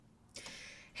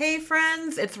Hey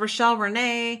friends, it's Rochelle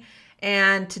Renee,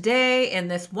 and today in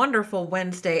this wonderful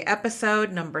Wednesday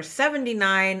episode, number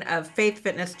 79 of Faith,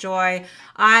 Fitness, Joy,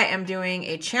 I am doing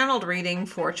a channeled reading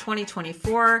for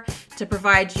 2024 to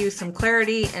provide you some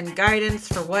clarity and guidance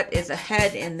for what is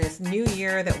ahead in this new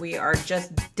year that we are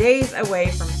just days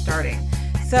away from starting.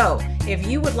 So, if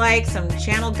you would like some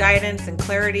channeled guidance and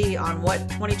clarity on what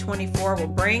 2024 will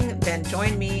bring, then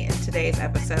join me in today's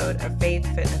episode of Faith,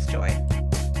 Fitness, Joy.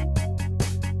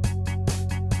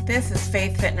 This is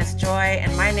Faith, Fitness, Joy,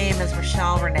 and my name is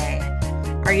Rochelle Renee.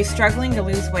 Are you struggling to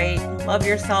lose weight, love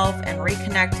yourself, and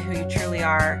reconnect to who you truly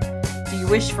are? Do you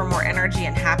wish for more energy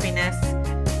and happiness?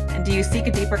 And do you seek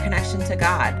a deeper connection to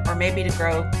God, or maybe to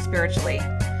grow spiritually?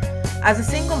 As a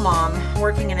single mom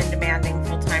working in a demanding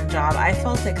full-time job, I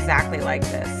felt exactly like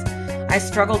this. I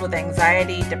struggled with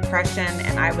anxiety, depression,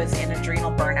 and I was in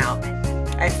adrenal burnout.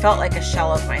 I felt like a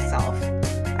shell of myself.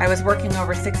 I was working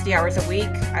over 60 hours a week.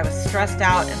 I was stressed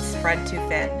out and spread too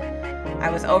thin.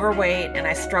 I was overweight and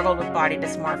I struggled with body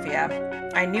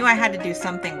dysmorphia. I knew I had to do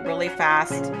something really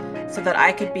fast so that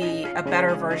I could be a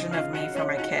better version of me for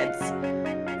my kids.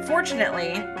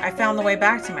 Fortunately, I found the way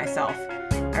back to myself.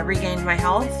 I regained my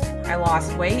health, I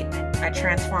lost weight, I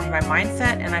transformed my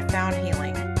mindset, and I found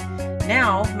healing.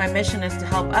 Now, my mission is to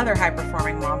help other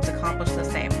high-performing moms accomplish the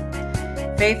same.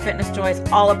 Faith, Fitness, Joy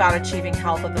is all about achieving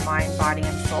health of the mind, body,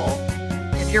 and soul.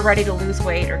 If you're ready to lose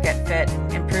weight or get fit,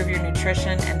 improve your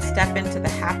nutrition, and step into the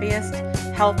happiest,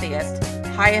 healthiest,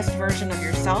 highest version of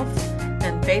yourself,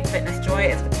 then Faith, Fitness, Joy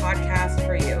is the podcast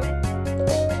for you.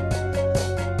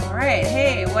 All right.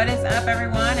 Hey, what is up,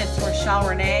 everyone? It's Rochelle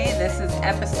Renee. This is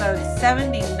episode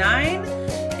 79.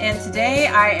 And today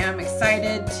I am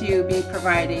excited to be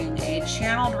providing a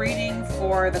channeled reading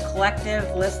for the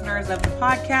collective listeners of the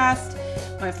podcast,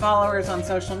 my followers on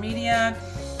social media,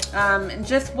 and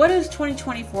just what is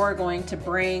 2024 going to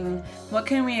bring? What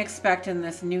can we expect in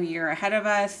this new year ahead of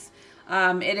us?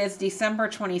 It is December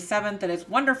 27th. It is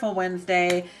Wonderful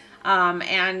Wednesday.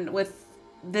 And with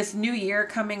this new year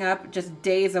coming up, just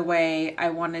days away, I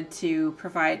wanted to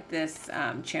provide this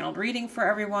channeled reading for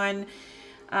everyone.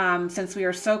 Since we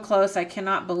are so close, I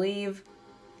cannot believe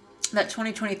that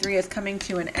 2023 is coming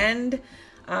to an end.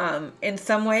 In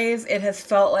some ways, it has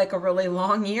felt like a really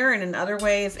long year, and in other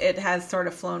ways, it has sort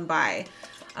of flown by.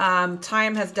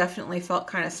 Time has definitely felt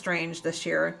kind of strange this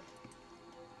year,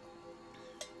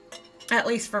 at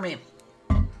least for me.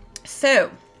 So,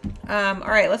 all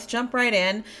right, let's jump right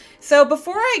in. So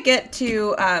before I get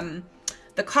to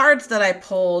the cards that I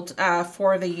pulled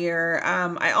for the year,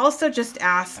 I also just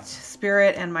asked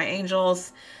Spirit and my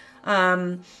angels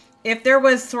if there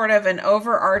was sort of an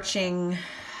overarching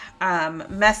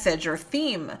message or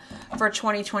theme for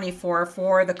 2024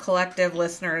 for the collective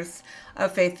listeners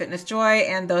of Faith, Fitness, Joy,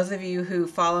 and those of you who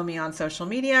follow me on social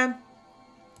media.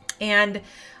 And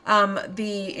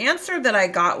the answer that I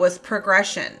got was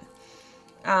progression,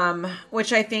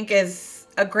 which I think is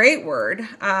a great word.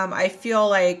 I feel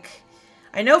like,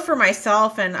 I know for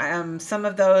myself and some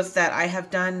of those that I have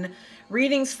done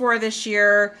readings for this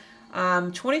year,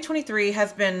 2023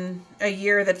 has been a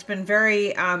year that's been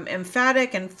very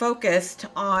emphatic and focused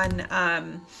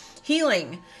on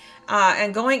healing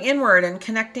and going inward and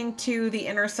connecting to the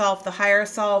inner self, the higher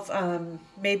self,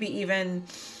 maybe even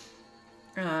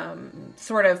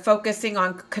sort of focusing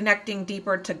on connecting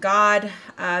deeper to God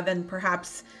than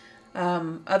perhaps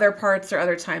other parts or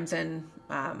other times in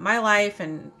my life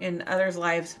and in others'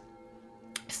 lives.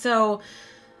 So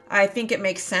I think it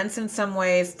makes sense in some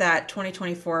ways that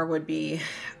 2024 would be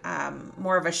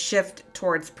more of a shift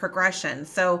towards progression.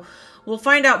 So we'll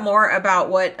find out more about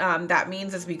what that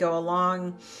means as we go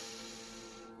along.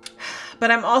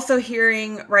 But I'm also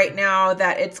hearing right now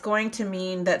that it's going to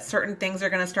mean that certain things are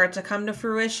going to start to come to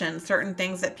fruition, certain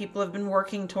things that people have been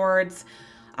working towards,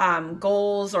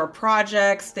 goals or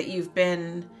projects that you've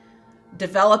been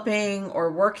developing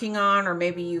or working on, or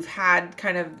maybe you've had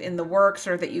kind of in the works,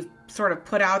 or that you've sort of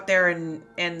put out there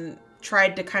and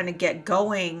tried to kind of get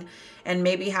going and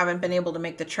maybe haven't been able to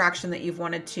make the traction that you've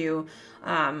wanted to.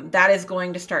 That is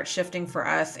going to start shifting for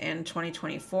us in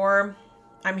 2024.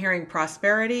 I'm hearing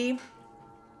prosperity.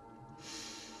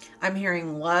 I'm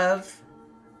hearing love,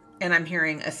 and I'm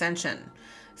hearing ascension.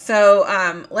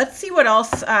 So let's see what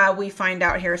else we find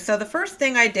out here. So the first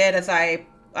thing I did is I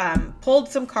pulled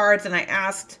some cards and I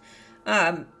asked,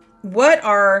 what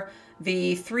are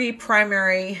the three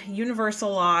primary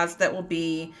universal laws that will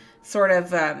be sort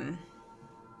of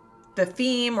the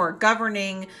theme or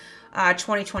governing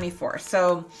 2024?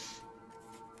 So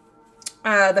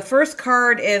the first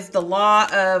card is the law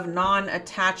of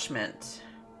non-attachment.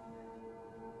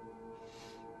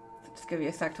 give you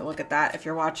a sec to look at that if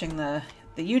you're watching the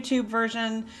YouTube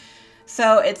version.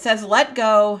 So it says, let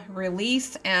go,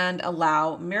 release, and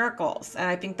allow miracles. And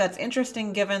I think that's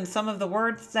interesting given some of the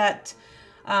words that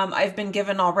I've been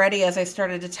given already as I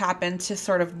started to tap into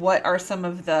sort of what are some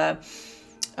of the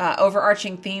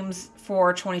overarching themes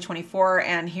for 2024,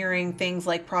 and hearing things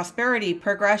like prosperity,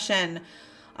 progression,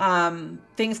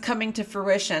 things coming to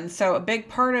fruition. So a big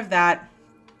part of that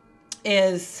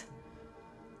is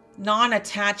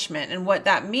non-attachment. And what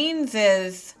that means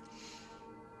is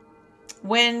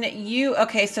when you,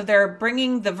 so they're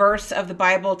bringing the verse of the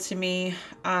Bible to me,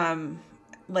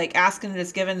 like ask and it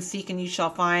is given, seek and you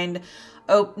shall find,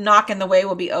 knock and the way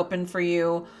will be open for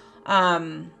you.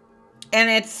 And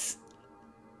it's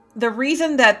the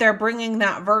reason that they're bringing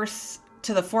that verse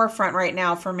to the forefront right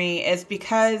now for me is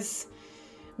because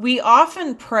we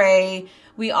often pray,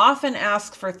 we often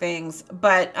ask for things,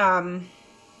 but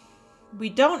we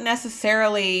don't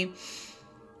necessarily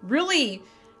really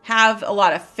have a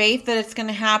lot of faith that it's going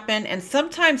to happen. And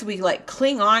sometimes we like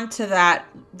cling on to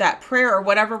that prayer or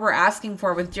whatever we're asking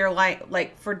for with dear life,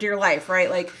 like for dear life, right?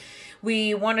 Like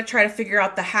we want to try to figure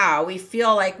out the how. We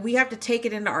feel like we have to take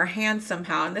it into our hands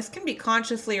somehow. And this can be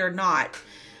consciously or not.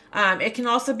 It can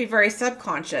also be very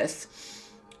subconscious.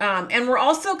 And we're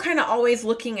also kind of always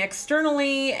looking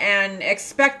externally and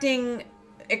expecting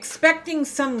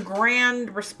some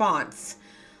grand response.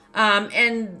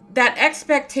 And that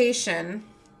expectation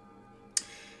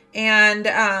and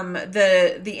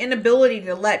the inability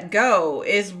to let go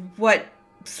is what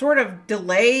sort of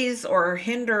delays or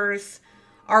hinders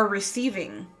our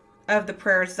receiving of the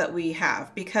prayers that we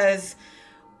have, because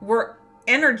we're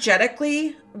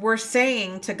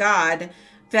saying to God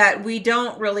that we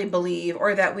don't really believe,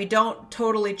 or that we don't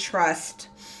totally trust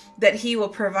that he will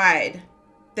provide,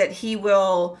 that he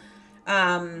will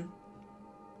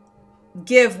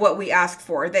give what we ask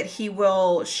for, that he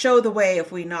will show the way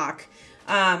if we knock.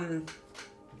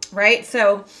 Right?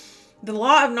 So the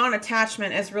law of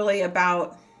non-attachment is really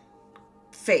about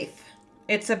faith.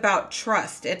 It's about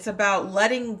trust. It's about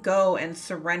letting go and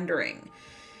surrendering.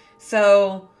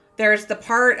 So there's the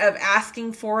part of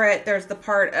asking for it. There's the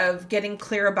part of getting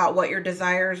clear about what your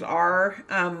desires are.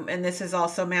 And this is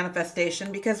also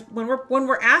manifestation, because when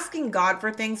we're asking God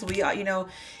for things, we,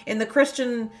 in the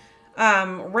Christian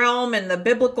realm, in the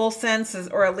biblical sense,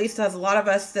 or at least as a lot of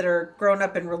us that are grown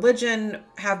up in religion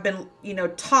have been,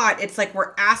 taught, it's like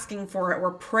we're asking for it,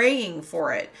 we're praying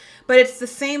for it. But it's the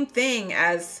same thing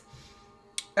as,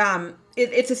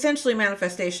 it's essentially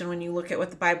manifestation when you look at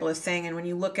what the Bible is saying, and when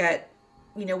you look at,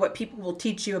 what people will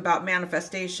teach you about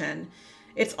manifestation,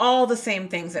 it's all the same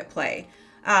things at play.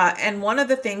 And one of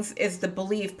the things is the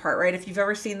believe part, right? If you've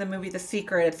ever seen the movie The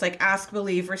Secret, it's like ask,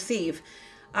 believe, receive.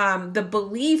 The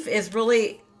belief is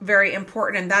really very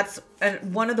important, and that's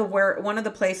one of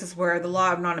the places where the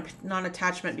law of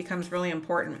non-attachment becomes really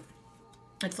important.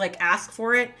 It's like ask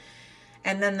for it,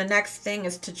 and then the next thing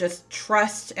is to just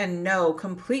trust and know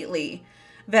completely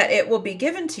that it will be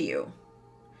given to you.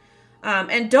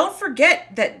 And don't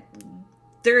forget that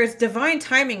there is divine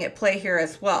timing at play here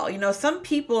as well. Some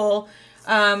people,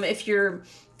 if you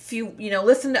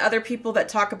listen to other people that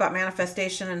talk about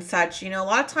manifestation and such, a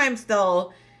lot of times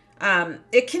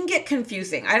it can get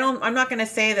confusing. I'm not going to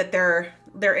say that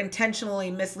they're intentionally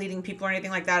misleading people or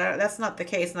anything like that. That's not the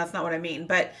case, and that's not what I mean.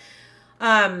 But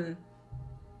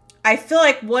I feel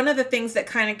like one of the things that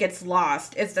kind of gets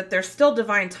lost is that there's still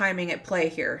divine timing at play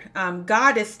here.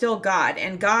 God is still God,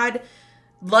 and God,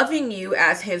 loving you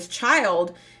as his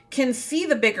child, can see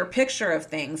the bigger picture of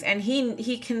things, and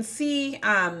he can see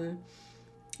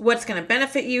what's going to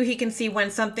benefit you. He can see when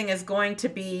something is going to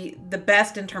be the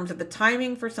best in terms of the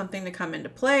timing for something to come into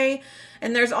play.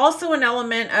 And there's also an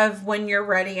element of when you're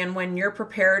ready and when you're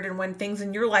prepared and when things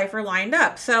in your life are lined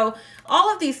up. So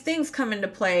all of these things come into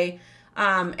play.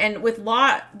 And with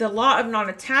the law of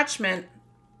non-attachment,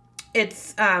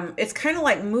 it's kind of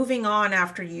like moving on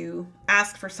after you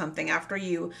ask for something, after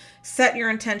you set your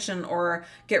intention or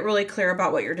get really clear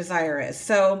about what your desire is.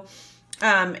 So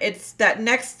it's that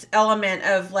next element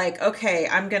of like, okay,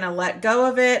 I'm going to let go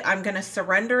of it. I'm going to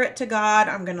surrender it to God.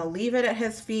 I'm going to leave it at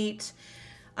his feet.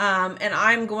 And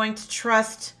I'm going to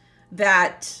trust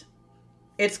that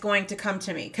it's going to come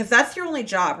to me, because that's your only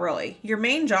job, really. Your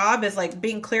main job is like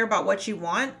being clear about what you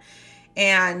want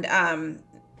and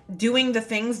doing the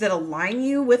things that align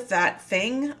you with that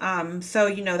thing. So,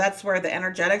 that's where the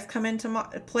energetics come into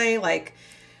play, like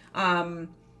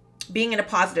being in a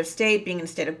positive state, being in a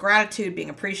state of gratitude,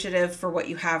 being appreciative for what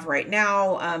you have right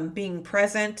now, being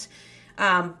present,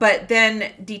 but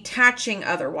then detaching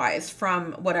otherwise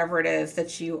from whatever it is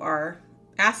that you are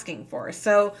asking for.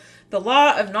 So the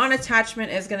law of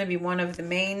non-attachment is going to be one of the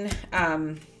main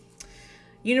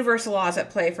universal laws at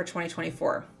play for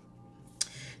 2024.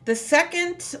 The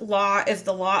second law is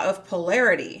the law of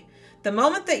polarity. The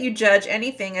moment that you judge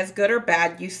anything as good or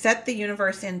bad, you set the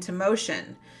universe into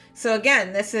motion. So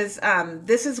again, this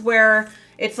is where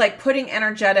it's like putting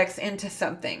energetics into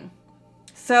something.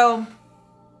 So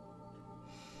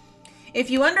if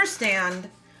you understand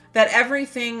that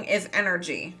everything is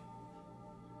energy,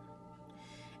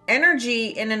 energy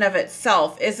in and of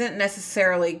itself isn't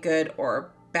necessarily good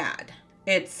or bad.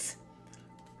 It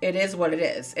is what it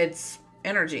is. It's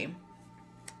energy.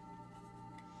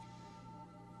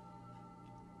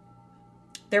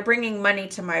 They're bringing money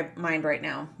to my mind right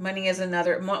now. Money is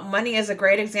a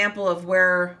great example of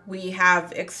where we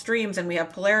have extremes and we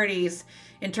have polarities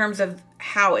in terms of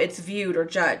how it's viewed or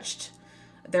judged.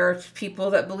 There are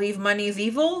people that believe money is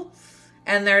evil,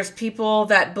 and there's people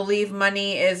that believe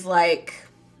money is like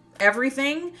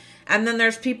everything, and then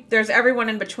there's everyone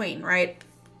in between, right?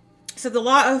 So the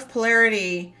law of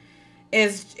polarity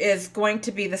is going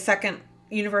to be the second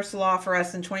universal law for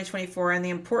us in 2024, and the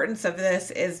importance of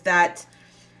this is that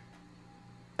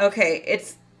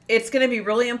it's going to be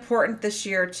really important this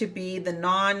year to be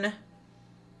the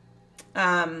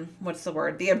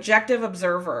the objective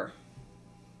observer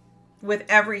with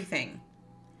everything.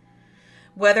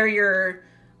 Whether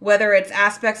it's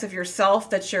aspects of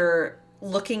yourself that you're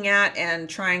looking at and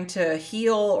trying to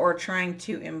heal or trying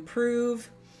to improve,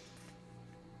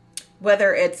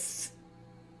 whether it's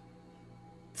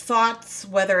thoughts,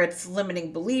 whether it's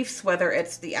limiting beliefs, whether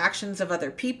it's the actions of other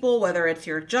people, whether it's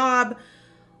your job,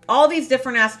 all these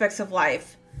different aspects of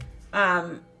life.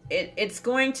 It's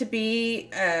going to be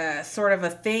sort of a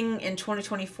thing in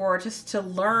 2024 just to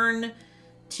learn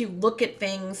to look at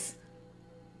things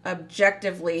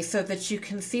objectively so that you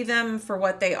can see them for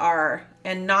what they are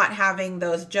and not having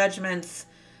those judgments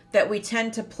that we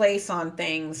tend to place on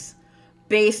things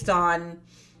based on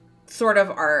sort of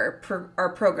our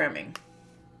programming,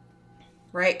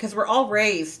 right? Because we're all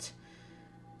raised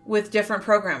with different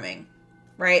programming,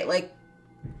 right? Like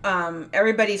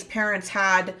everybody's parents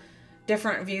had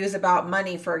different views about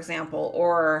money, for example,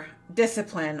 or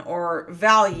discipline or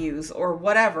values or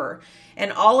whatever.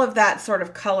 And all of that sort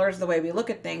of colors the way we look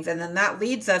at things. And then that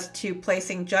leads us to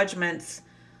placing judgments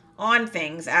on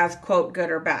things as, quote, good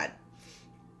or bad.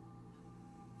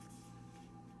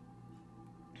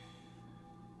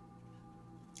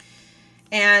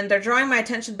 And they're drawing my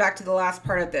attention back to the last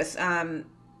part of this.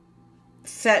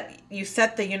 You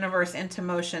set the universe into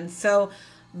motion. So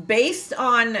based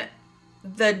on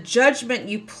the judgment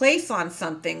you place on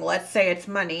something, let's say it's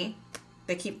money,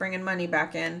 they keep bringing money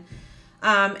back in,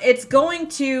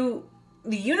 the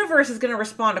universe is going to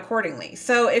respond accordingly.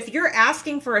 So if you're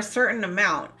asking for a certain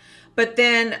amount, but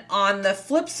then on the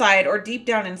flip side or deep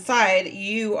down inside,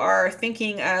 you are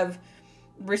thinking of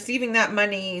receiving that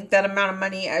amount of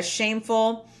money as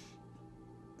shameful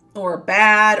or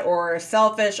bad or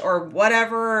selfish or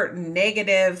whatever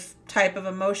negative type of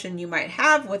emotion you might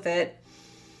have with it,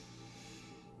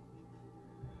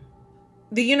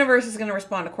 the universe is going to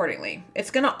respond accordingly.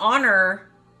 It's going to honor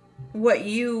what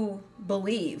you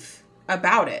believe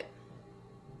about it.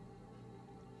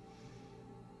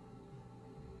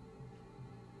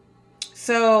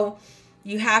 So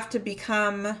you have to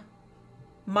become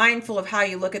mindful of how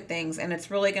you look at things, and it's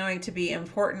really going to be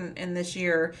important in this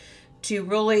year to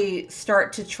really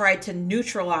start to try to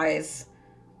neutralize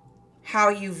how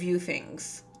you view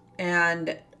things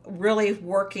and really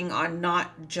working on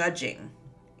not judging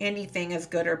anything as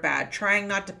good or bad, trying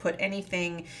not to put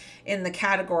anything in the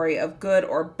category of good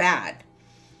or bad,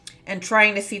 and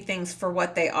trying to see things for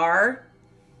what they are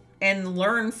and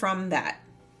learn from that.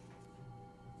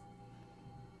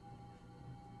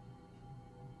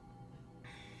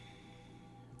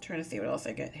 Trying to see what else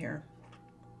I get here.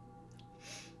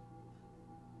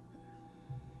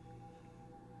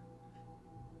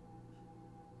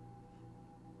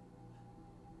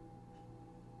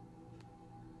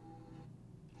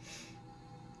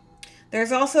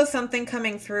 There's also something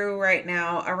coming through right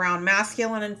now around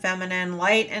masculine and feminine,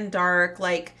 light and dark,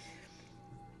 like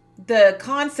the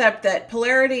concept that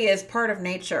polarity is part of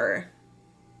nature.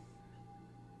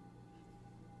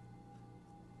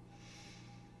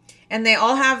 And they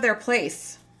all have their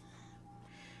place.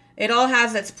 It all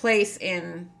has its place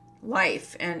in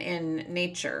life and in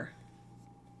nature.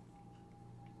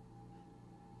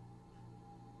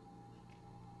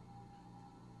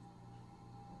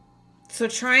 So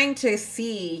trying to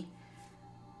see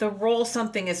the role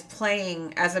something is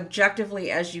playing as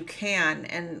objectively as you can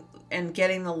and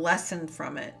getting the lesson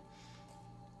from it.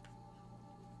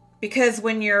 Because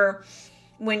when you're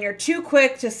too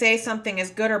quick to say something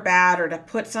is good or bad, or to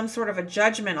put some sort of a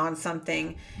judgment on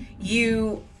something,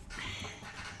 you're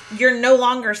no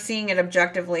longer seeing it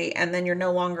objectively, and then you're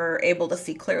no longer able to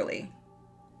see clearly.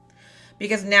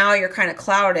 Because now you're kind of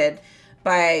clouded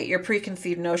by your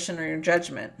preconceived notion or your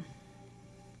judgment.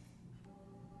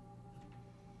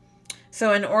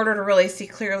 So in order to really see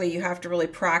clearly, you have to really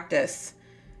practice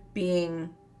being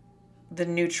the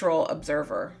neutral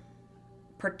observer,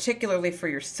 particularly for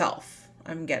yourself,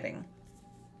 I'm getting.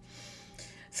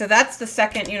 So that's the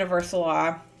second universal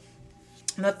law.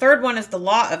 And the third one is the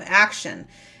law of action.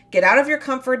 Get out of your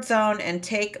comfort zone and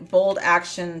take bold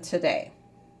action today.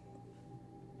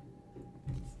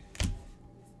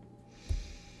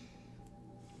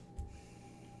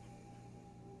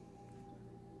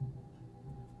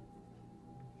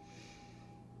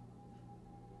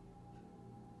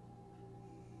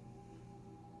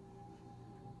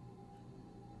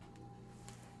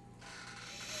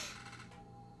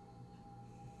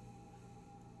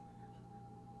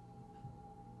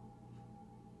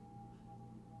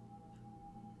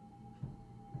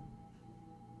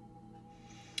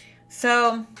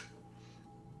 So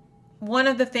one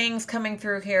of the things coming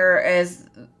through here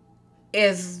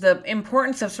is the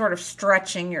importance of sort of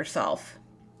stretching yourself.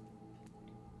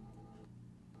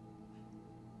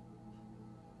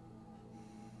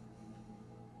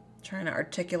 Trying to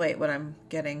articulate what I'm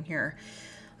getting here.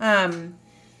 It's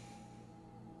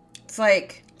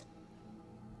like,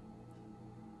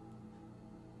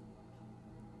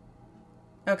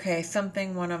 okay,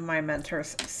 something one of my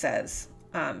mentors says.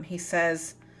 He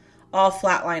says, all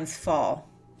flat lines fall.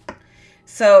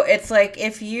 So it's like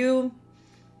if you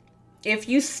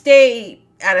stay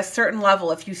at a certain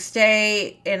level, if you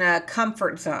stay in a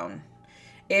comfort zone,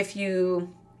 if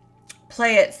you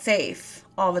play it safe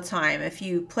all the time, if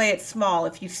you play it small,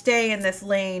 if you stay in this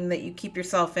lane that you keep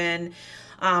yourself in,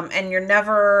 and you're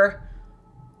never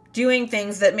doing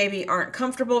things that maybe aren't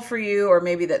comfortable for you, or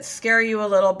maybe that scare you a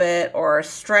little bit, or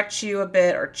stretch you a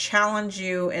bit, or challenge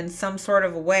you in some sort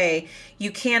of a way,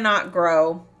 you cannot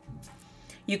grow.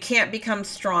 You can't become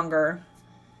stronger.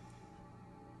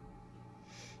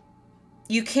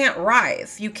 You can't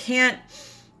rise. You can't.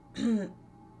 You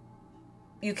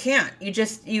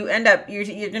end up, you're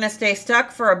going to stay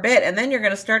stuck for a bit, and then you're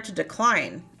going to start to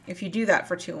decline if you do that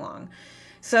for too long.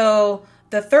 So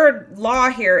the third law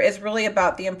here is really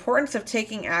about the importance of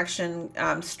taking action,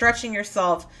 stretching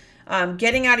yourself,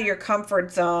 getting out of your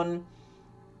comfort zone.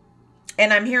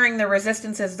 And I'm hearing the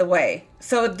resistance is the way.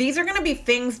 So these are going to be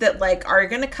things that like are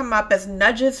going to come up as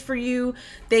nudges for you.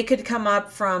 They could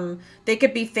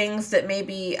be things that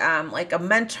maybe like a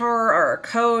mentor or a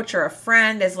coach or a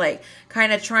friend is like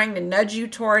kind of trying to nudge you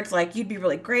towards, like, you'd be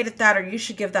really great at that, or you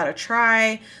should give that a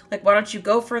try. Like, why don't you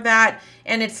go for that?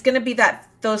 And it's going to be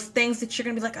those things that you're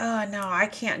going to be like, oh no, I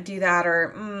can't do that.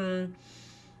 Or,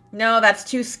 no, that's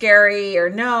too scary, or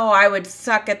no, I would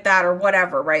suck at that, or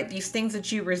whatever, right? These things that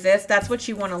you resist, that's what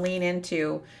you want to lean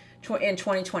into in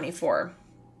 2024.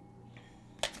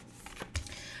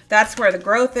 That's where the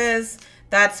growth is.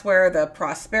 That's where the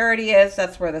prosperity is.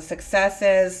 That's where the success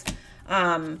is.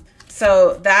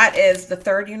 So that is the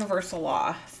third universal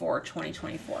law for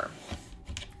 2024.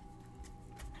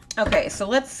 Okay, so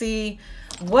let's see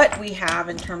what we have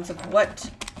in terms of what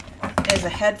is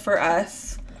ahead for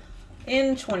us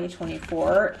in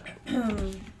 2024.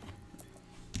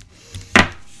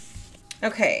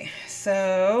 Okay,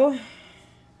 so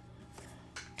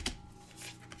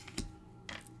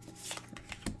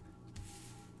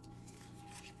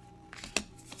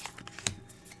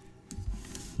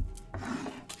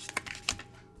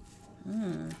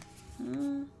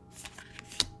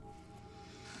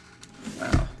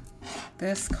wow,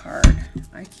 this card,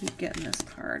 I keep getting this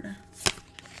card.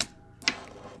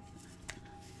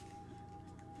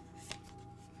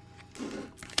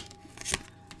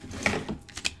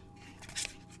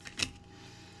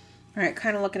 All right,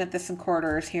 kind of looking at this in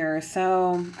quarters here.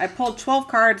 So I pulled 12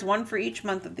 cards, one for each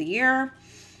month of the year.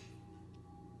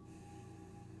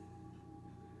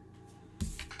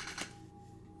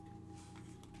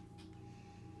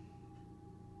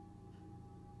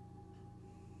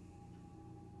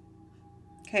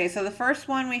 Okay, so the first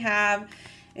one we have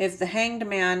is the Hanged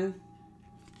Man.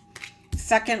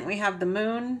 Second, we have the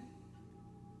Moon.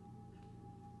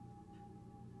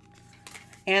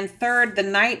 And third, the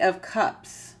Knight of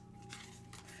Cups.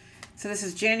 So this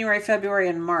is January, February,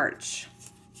 and March.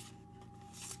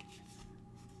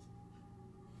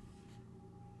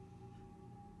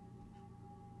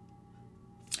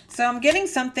 So I'm getting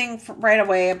something right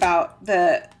away about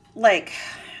the, like,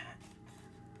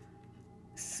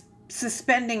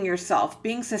 suspending yourself,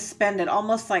 being suspended,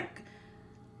 almost like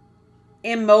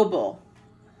immobile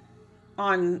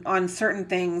on certain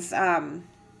things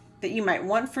that you might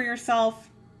want for yourself.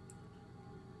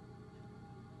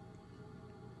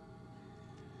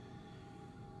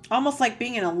 Almost like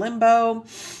being in a limbo,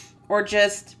 or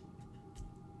just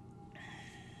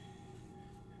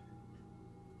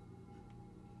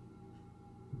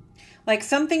like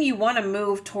something you want to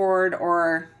move toward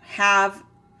or have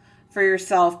for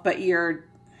yourself, but you're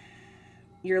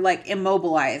like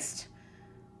immobilized.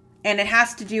 And it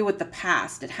has to do with the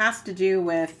past. It has to do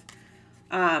with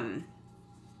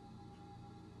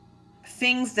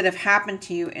things that have happened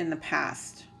to you in the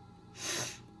past.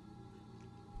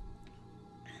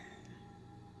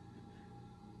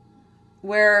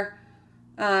 Where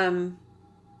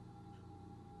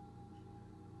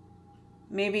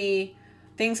maybe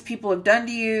things people have done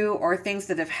to you, or things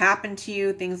that have happened to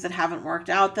you, things that haven't worked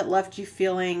out, that left you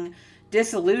feeling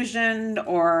disillusioned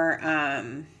or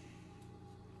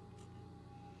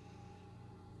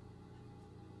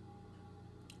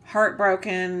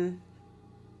heartbroken,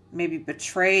 maybe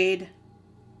betrayed,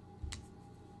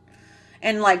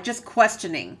 and like just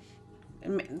questioning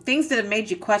things that have made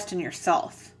you question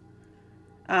yourself,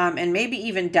 and maybe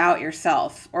even doubt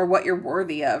yourself or what you're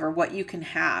worthy of or what you can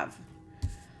have.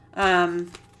 And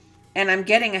I'm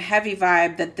getting a heavy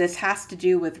vibe that this has to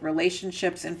do with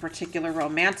relationships, in particular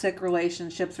romantic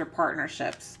relationships or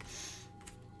partnerships.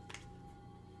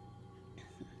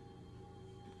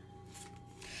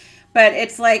 But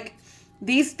it's like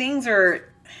these things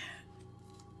are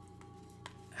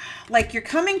like you're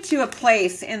coming to a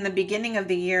place in the beginning of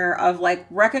the year of like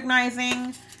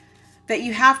recognizing that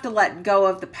you have to let go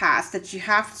of the past, that you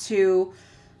have to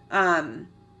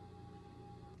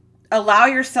allow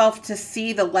yourself to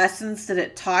see the lessons that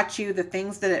it taught you, the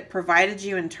things that it provided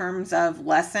you in terms of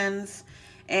lessons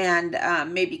and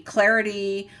maybe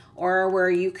clarity, or where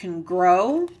you can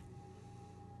grow.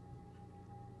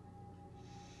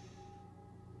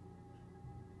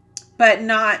 But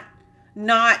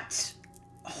not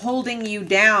holding you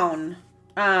down,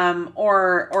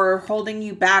 or holding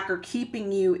you back, or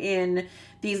keeping you in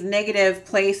these negative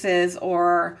places,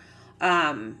 or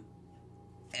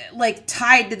like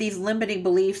tied to these limiting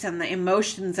beliefs and the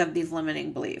emotions of these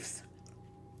limiting beliefs.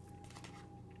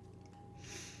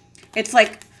 It's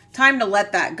like time to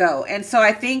let that go. And so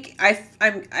I think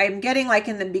I'm getting like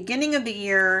in the beginning of the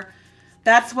year,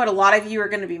 that's what a lot of you are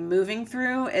going to be moving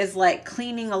through, is like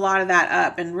cleaning a lot of that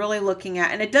up and really looking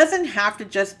at, and it doesn't have to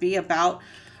just be about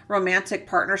romantic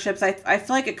partnerships. I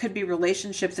feel like it could be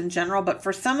relationships in general, but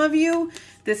for some of you,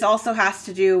 this also has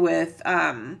to do with,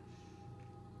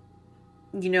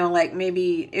 like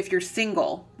maybe if you're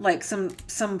single, like some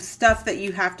stuff that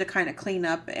you have to kind of clean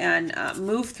up and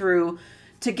move through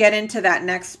to get into that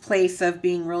next place of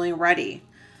being really ready.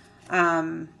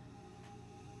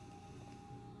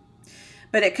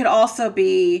 But it could also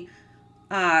be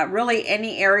really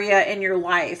any area in your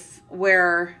life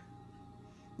where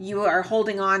you are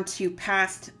holding on to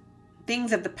past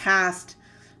things of the past,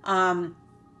 and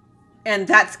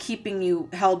that's keeping you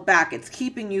held back. It's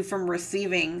keeping you from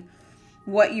receiving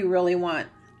what you really want.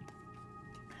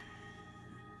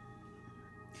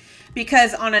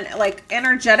 Because on an like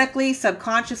energetically,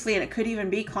 subconsciously, and it could even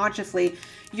be consciously,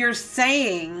 you're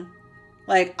saying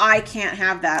like, I can't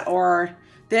have that, or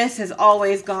this has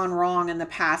always gone wrong in the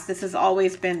past. This has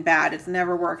always been bad. It's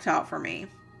never worked out for me.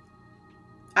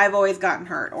 I've always gotten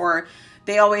hurt, or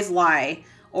they always lie,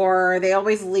 or they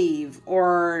always leave,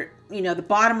 or, the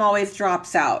bottom always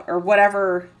drops out, or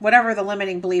whatever the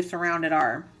limiting beliefs around it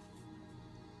are.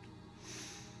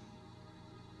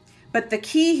 But the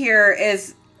key here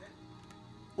is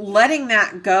letting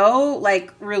that go,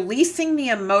 like releasing the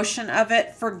emotion of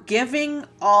it, forgiving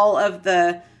all of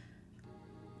the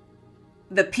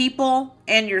people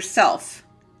and yourself,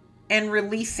 and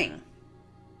releasing.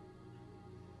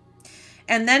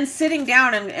 And then sitting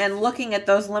down and looking at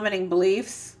those limiting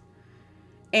beliefs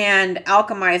and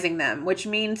alchemizing them, which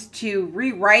means to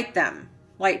rewrite them,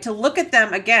 like to look at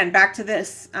them again, back to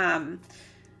this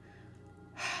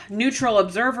neutral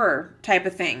observer type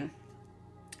of thing.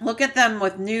 Look at them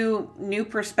with new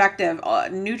perspective,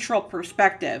 neutral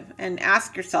perspective, and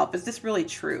ask yourself, is this really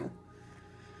true?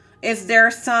 Is there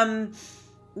some,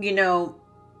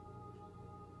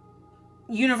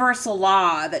 universal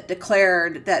law that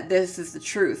declared that this is the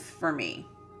truth for me?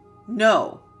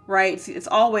 No, right? These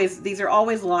are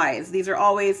always lies. These are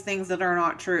always things that are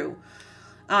not true.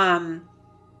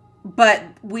 But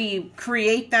we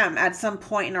create them at some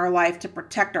point in our life to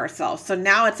protect ourselves. So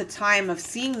now it's a time of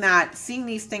seeing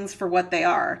these things for what they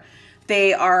are.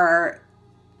 They are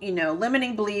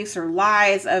limiting beliefs or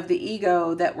lies of the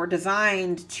ego that were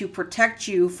designed to protect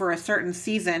you for a certain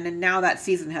season. And now that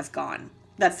season has gone.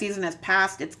 That season has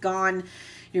passed. It's gone.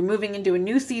 You're moving into a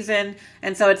new season.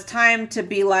 And so it's time to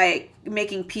be like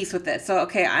making peace with it. So,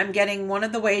 okay, I'm getting one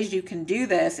of the ways you can do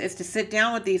this is to sit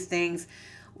down with these things,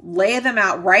 lay them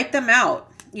out, write them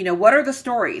out. What are the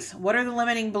stories? What are the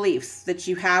limiting beliefs that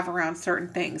you have around certain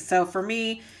things? So for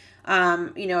me,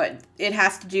 it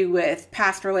has to do with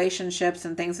past relationships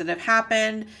and things that have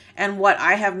happened and what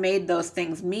I have made those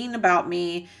things mean about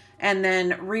me, and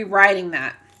then rewriting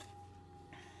that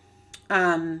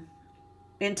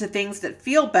into things that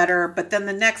feel better. But then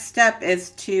the next step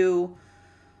is to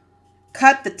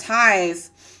cut the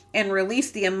ties and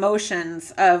release the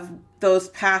emotions of those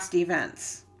past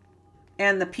events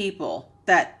and the people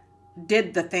that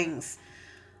did the things.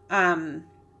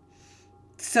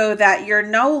 So that you're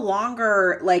no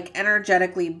longer like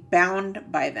energetically bound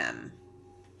by them.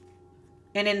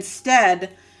 And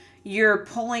instead, you're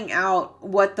pulling out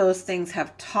what those things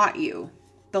have taught you,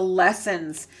 the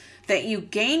lessons that you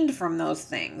gained from those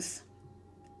things.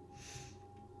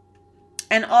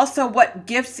 And also what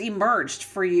gifts emerged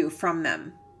for you from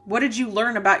them. What did you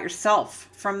learn about yourself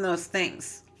from those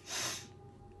things?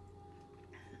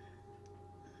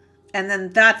 And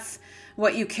then that's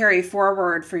what you carry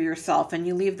forward for yourself, and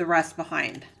you leave the rest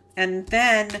behind. And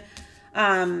then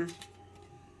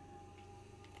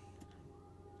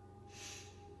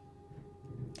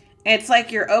it's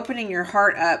like you're opening your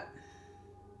heart up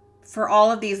for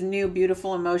all of these new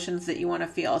beautiful emotions that you want to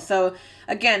feel. So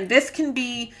again, this can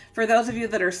be for those of you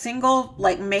that are single,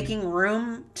 like making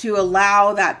room to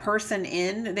allow that person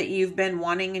in that you've been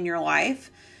wanting in your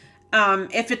life.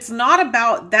 If it's not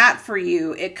about that for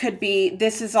you, it could be,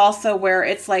 this is also where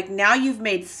it's like now you've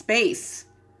made space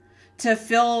to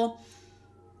fill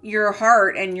your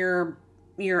heart and your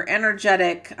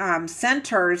energetic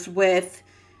centers with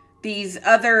these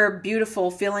other beautiful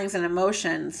feelings and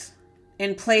emotions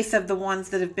in place of the ones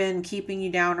that have been keeping you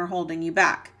down or holding you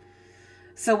back.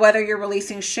 So whether you're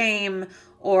releasing shame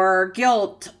or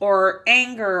guilt or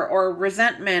anger or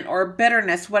resentment or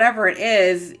bitterness, whatever it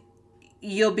is,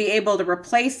 you'll be able to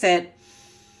replace it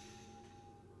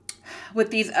with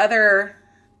these other,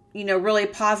 really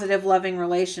positive, loving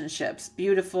relationships.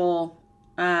 Beautiful,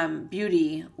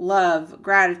 beauty, love,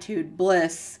 gratitude,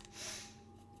 bliss,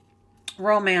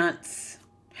 romance,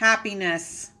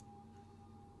 happiness.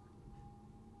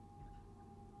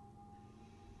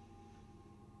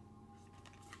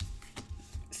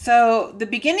 So the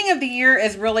beginning of the year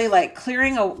is really like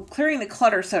clearing the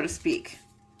clutter, so to speak,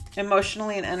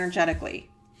 emotionally and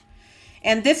energetically.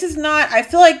 And this is not, I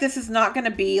feel like this is not going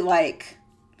to be like,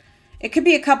 it could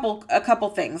be a couple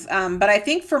things. But I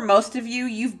think for most of you,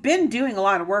 you've been doing a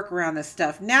lot of work around this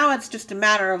stuff. Now it's just a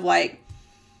matter of like,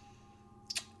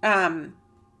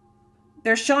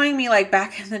 they're showing me like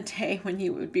back in the day when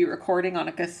you would be recording on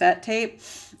a cassette tape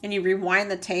and you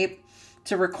rewind the tape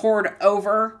to record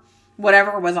over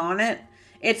whatever was on it.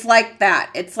 It's like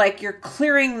that. It's like you're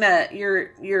clearing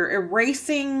you're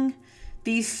erasing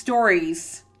these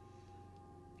stories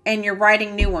and you're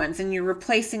writing new ones and you're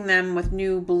replacing them with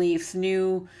new beliefs,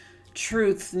 new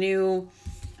truths, new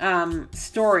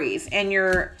stories. And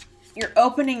you're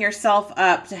opening yourself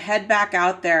up to head back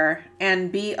out there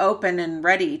and be open and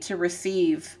ready to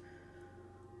receive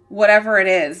whatever it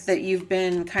is that you've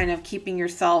been kind of keeping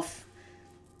yourself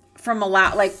from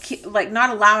not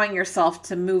allowing yourself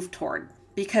to move toward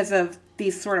because of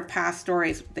these sort of past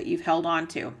stories that you've held on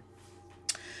to.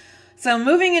 So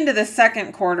moving into the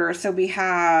second quarter, so we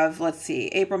have, let's see,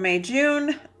 April, May,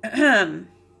 June. Oh,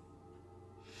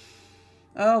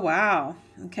 wow.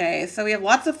 Okay, so we have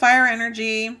lots of fire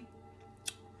energy,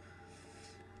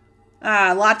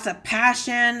 lots of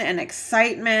passion and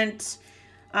excitement.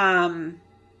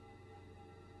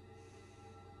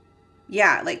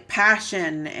 Yeah, like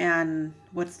passion and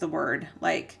what's the word?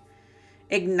 Like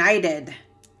ignited.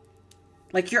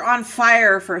 Like you're on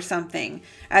fire for something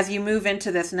as you move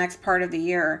into this next part of the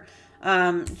year.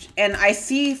 And I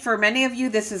see for many of you,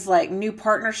 this is like new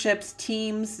partnerships,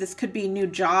 teams. This could be new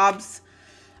jobs,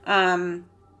 where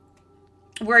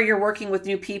you're working with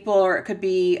new people, or it could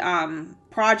be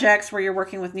projects where you're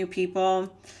working with new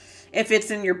people. If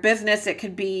it's in your business, it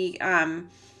could be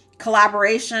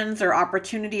collaborations or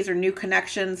opportunities or new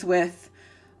connections with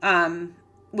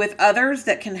others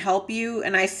that can help you.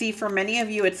 And I see for many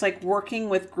of you, it's like working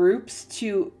with groups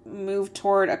to move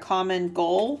toward a common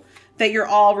goal that you're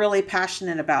all really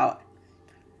passionate about.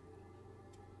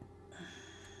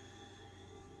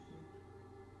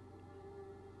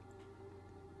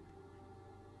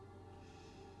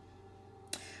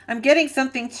 I'm getting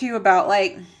something too about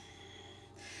like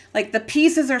the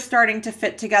pieces are starting to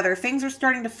fit together. Things are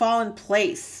starting to fall in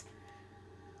place.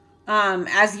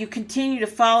 As you continue to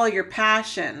follow your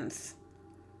passions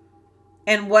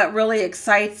and what really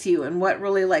excites you and what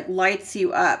really like lights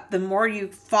you up, the more you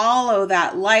follow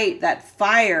that light, that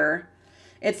fire,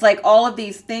 it's like all of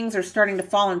these things are starting to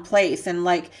fall in place, and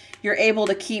like you're able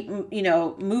to keep,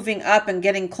 moving up and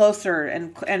getting closer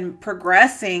and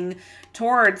progressing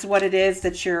towards what it is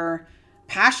that you're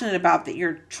passionate about, that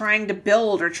you're trying to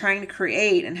build or trying to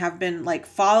create and have been like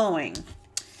following.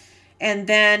 And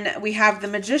then we have the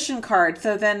Magician card.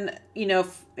 So then,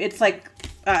 it's like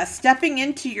stepping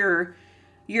into your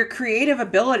creative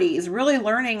abilities, really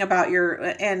learning about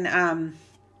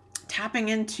tapping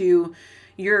into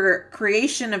your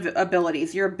creation of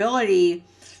abilities, your ability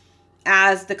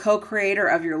as the co-creator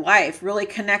of your life, really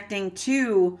connecting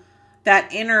to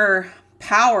that inner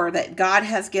power that God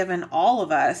has given all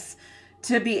of us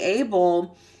to be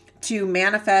able to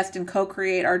manifest and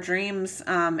co-create our dreams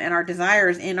and our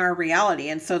desires in our reality.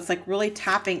 And so it's like really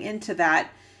tapping into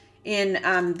that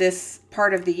in this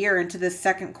part of the year, into this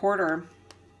second quarter.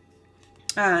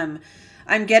 I'm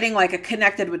getting like a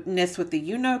connectedness with the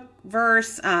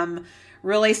universe,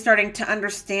 really starting to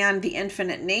understand the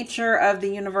infinite nature of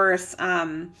the universe,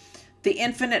 the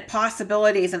infinite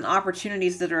possibilities and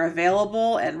opportunities that are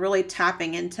available, and really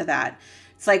tapping into that.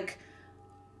 It's like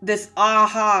this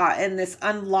aha and this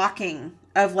unlocking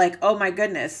of like, oh my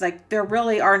goodness, like there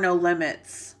really are no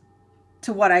limits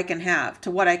to what I can have,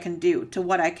 to what I can do, to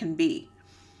what I can be.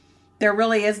 There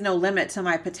really is no limit to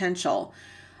my potential.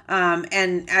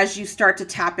 And as you start to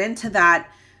tap into that,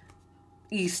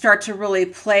 you start to really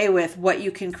play with what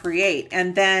you can create.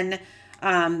 And then,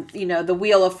 the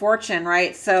Wheel of Fortune,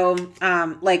 right? So,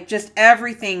 like just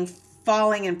everything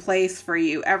falling in place for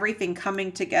you, everything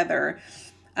coming together.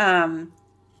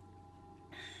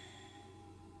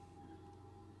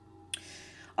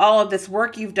 All of this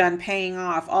work you've done paying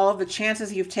off, all of the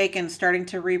chances you've taken starting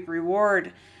to reap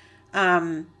reward,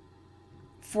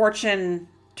 fortune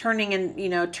turning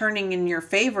in your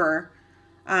favor,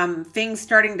 things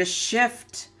starting to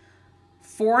shift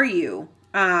for you,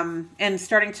 and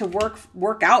starting to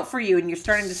work out for you, and you're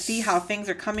starting to see how things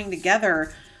are coming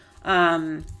together,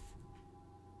 and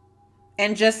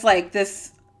just like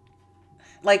this,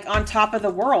 like on top of the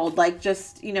world, like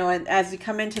just, as we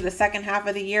come into the second half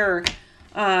of the year,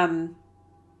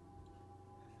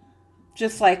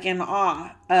 just like in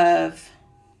awe of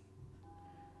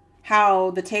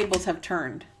how the tables have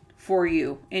turned for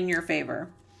you in your favor.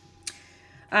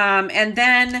 And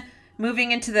then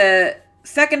moving into the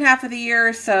second half of the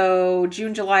year, so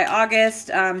June, July, August.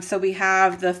 So we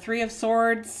have the Three of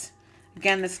Swords.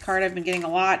 Again, this card I've been getting a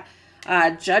lot.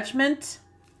 Judgment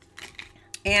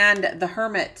and the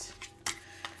Hermit.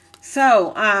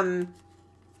 So,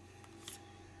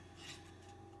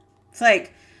 it's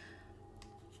like,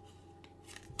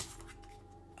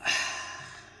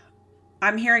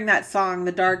 I'm hearing that song,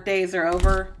 The Dark Days Are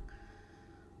Over.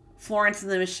 Florence and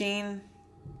the Machine.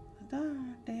 The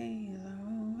dark days are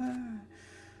over.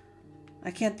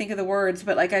 I can't think of the words,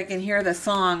 but like I can hear the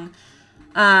song.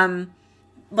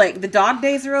 Like the dog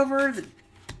days are over.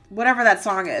 Whatever that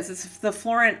song is. It's the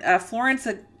Florence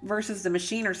versus the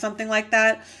Machine or something like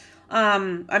that.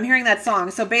 I'm hearing that song.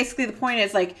 So basically the point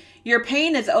is like your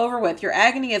pain is over with. Your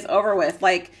agony is over with.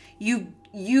 Like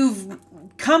you've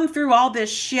come through all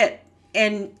this shit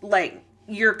and like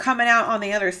you're coming out on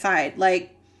the other side.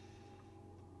 Like,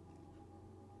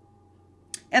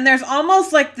 and there's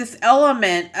almost like this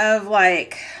element of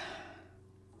like,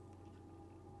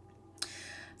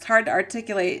 it's hard to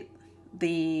articulate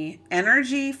the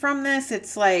energy from this.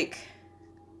 It's like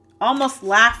almost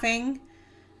laughing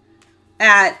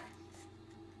at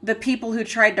the people who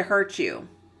tried to hurt you.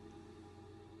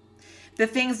 The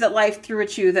things that life threw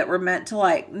at you that were meant to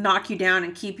like knock you down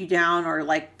and keep you down, or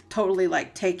like totally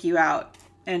like take you out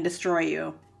and destroy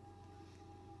you.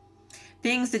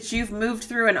 Things that you've moved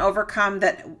through and overcome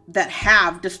that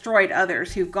have destroyed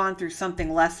others who've gone through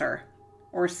something lesser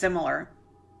or similar.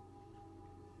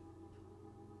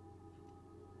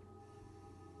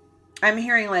 I'm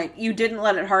hearing like you didn't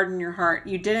let it harden your heart.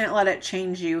 You didn't let it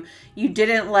change you. You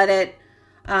didn't let it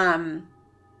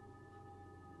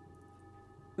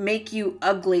make you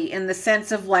ugly, in the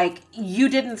sense of like you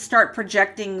didn't start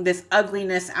projecting this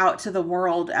ugliness out to the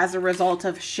world as a result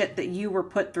of shit that you were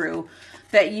put through,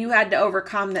 that you had to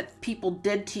overcome, that people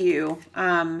did to you.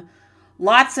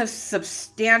 Lots of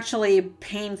substantially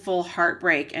painful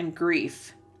heartbreak and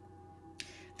grief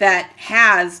that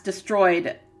has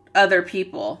destroyed other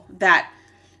people, that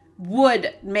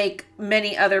would make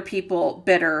many other people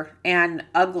bitter and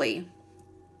ugly,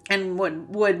 and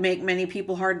would make many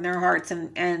people harden their hearts,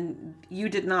 and you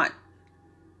did not.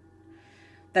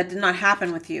 That did not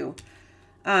happen with you.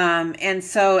 And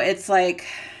so it's like,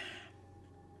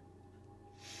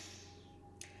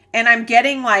 and I'm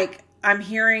getting like, I'm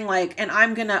hearing like, and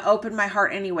I'm going to open my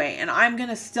heart anyway, and I'm going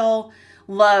to still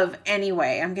love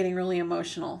anyway. I'm getting really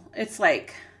emotional. It's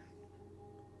like,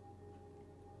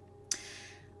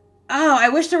 oh, I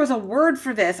wish there was a word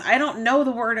for this. I don't know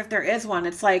the word if there is one.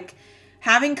 It's like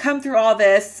having come through all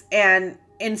this, and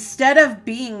instead of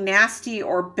being nasty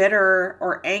or bitter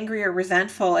or angry or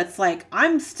resentful, it's like,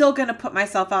 I'm still going to put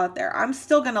myself out there. I'm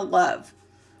still going to love.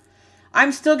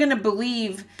 I'm still going to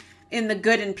believe in the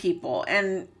good in people.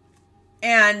 And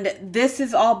this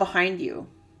is all behind you.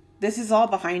 This is all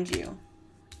behind you.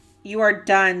 You are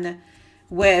done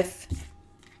with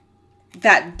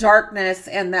that darkness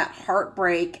and that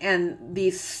heartbreak and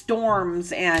these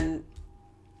storms and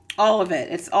all of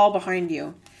it. It's all behind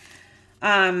you.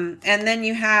 And then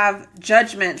you have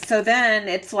judgment. So then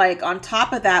it's like on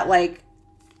top of that, like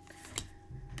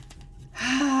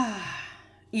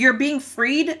you're being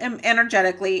freed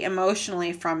energetically,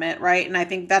 emotionally from it, right? And I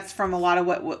think that's from a lot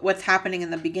of what's happening in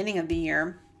the beginning of the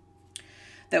year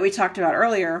that we talked about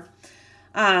earlier.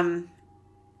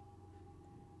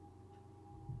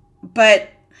 But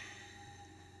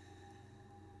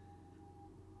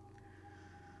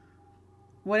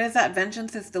what is that?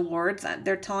 Vengeance is the Lord's.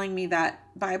 They're telling me that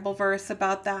Bible verse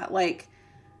about that. Like,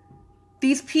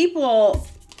 these people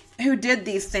who did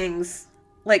these things,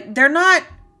 like, they're not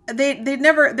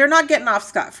getting off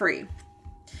scot-free.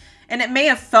 And it may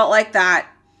have felt like that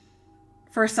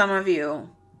for some of you.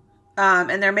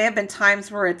 And there may have been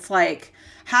times where it's like,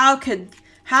 how can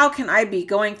I be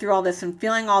going through all this and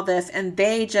feeling all this, and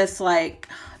they just like,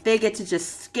 they get to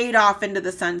just skate off into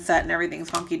the sunset and everything's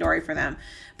hunky-dory for them.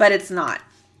 But it's not.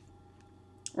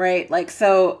 Right? Like,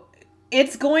 so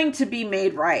it's going to be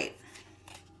made right.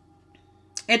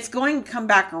 It's going to come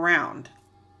back around.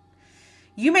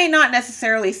 You may not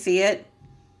necessarily see it.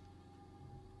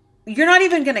 You're not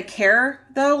even going to care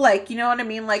though. Like, you know what I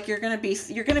mean? Like, you're going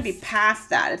to be past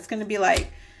that. It's going to be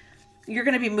like, you're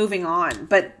going to be moving on,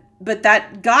 but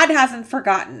that God hasn't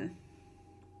forgotten.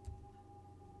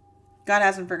 God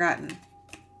hasn't forgotten.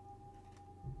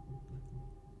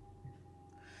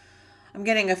 I'm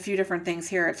getting a few different things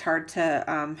here. It's hard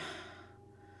to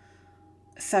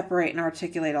separate and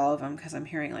articulate all of them because I'm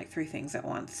hearing like 3 things at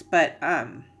once. But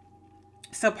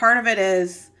so part of it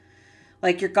is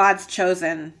like, you're God's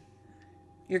chosen,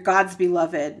 you're God's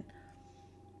beloved,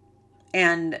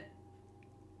 and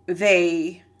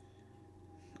they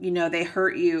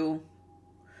hurt you.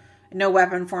 No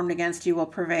weapon formed against you will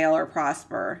prevail or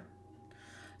prosper.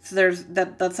 So there's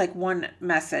that's like one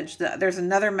message. There's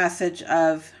another message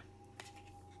of,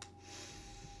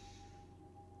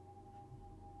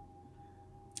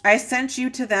 I sent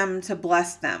you to them to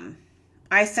bless them.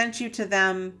 I sent you to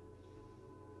them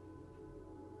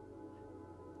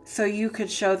so you could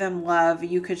show them love.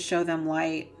 You could show them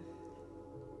light.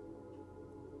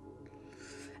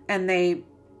 And they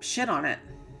shit on it.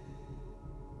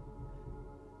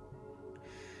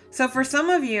 So for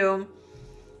some of you,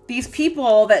 these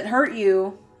people that hurt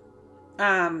you,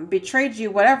 betrayed you,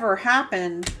 whatever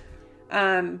happened,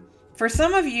 for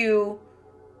some of you,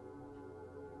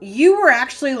 you were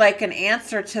actually like an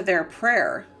answer to their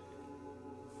prayer.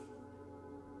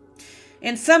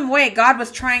 In some way, God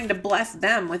was trying to bless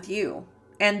them with you,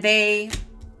 and they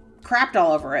crapped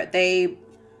all over it.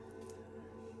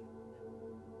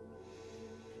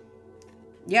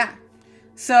 Yeah.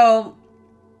 So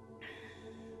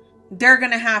they're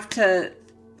going to have to,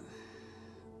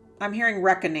 I'm hearing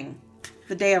reckoning,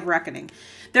 the day of reckoning.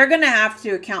 They're going to have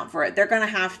to account for it. They're going to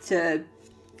have to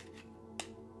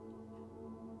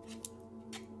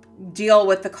deal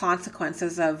with the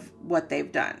consequences of what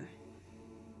they've done.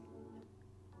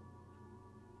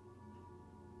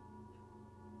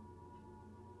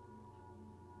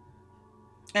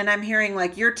 And I'm hearing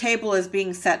like, your table is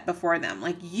being set before them.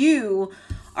 Like, you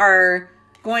are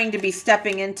going to be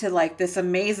stepping into like this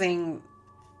amazing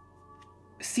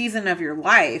season of your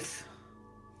life.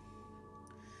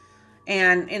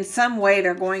 And in some way,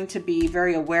 they're going to be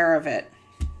very aware of it.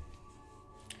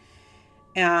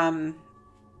 And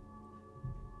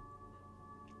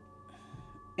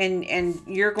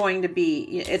you're going to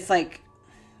be, it's like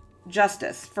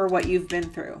justice for what you've been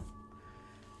through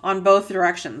on both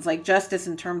directions. Like justice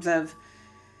in terms of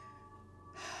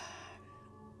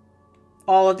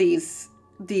all of these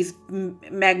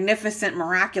magnificent,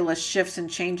 miraculous shifts and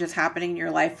changes happening in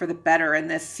your life for the better in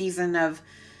this season of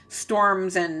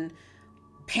storms and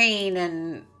pain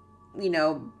and,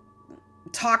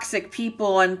 toxic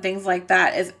people and things like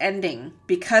that is ending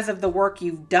because of the work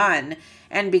you've done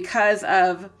and because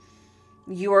of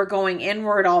your going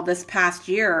inward all this past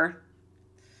year,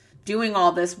 doing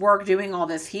all this work, doing all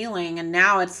this healing. And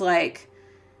now it's like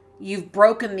you've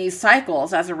broken these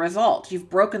cycles as a result. You've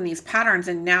broken these patterns,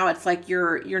 and now it's like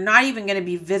you're not even going to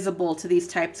be visible to these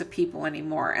types of people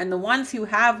anymore. And the ones who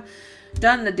have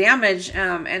done the damage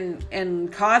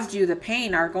and caused you the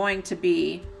pain are going to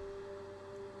be,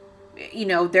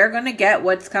 they're going to get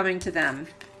what's coming to them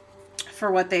for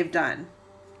what they've done,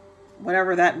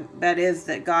 whatever that is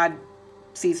that God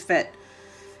sees fit.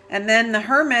 And then the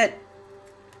Hermit,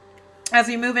 as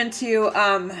we move into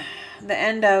the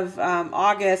end of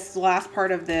August, last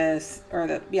part of last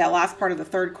part of the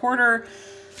third quarter,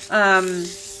 we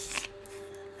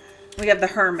have the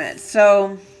Hermit.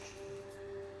 So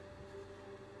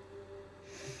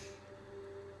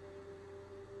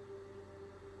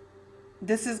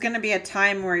this is going to be a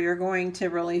time where you're going to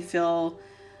really feel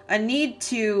a need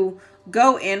to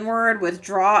go inward,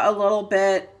 withdraw a little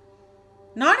bit.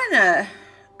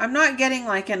 I'm not getting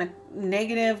like in a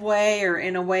negative way or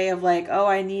in a way of like, oh,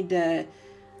 I need to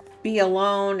be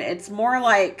alone. It's more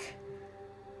like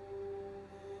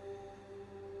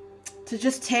to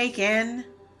just take in.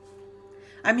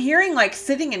 I'm hearing like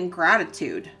sitting in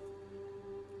gratitude.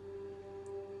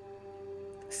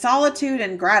 Solitude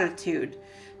and gratitude.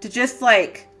 To just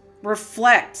like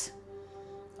reflect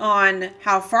on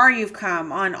how far you've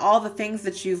come, on all the things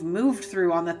that you've moved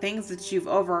through, on the things that you've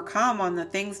overcome, on the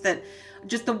things that,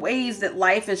 just the ways that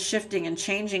life is shifting and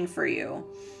changing for you.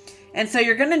 And so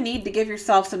you're going to need to give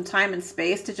yourself some time and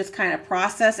space to just kind of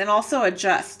process and also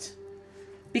adjust,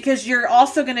 because you're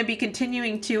also going to be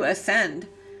continuing to ascend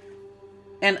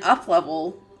and up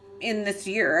level in this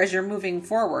year as you're moving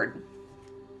forward.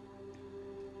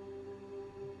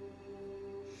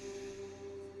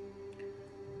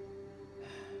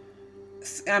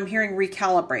 I'm hearing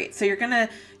recalibrate. So you're gonna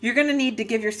need to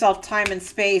give yourself time and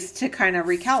space to kind of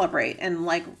recalibrate and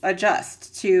like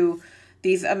adjust to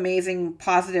these amazing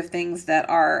positive things that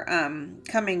are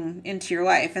coming into your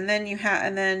life. And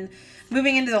then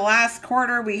moving into the last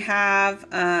quarter, we have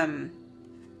oh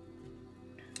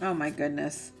my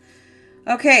goodness.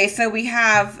 Okay, so we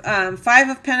have 5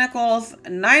 of Pentacles,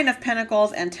 9 of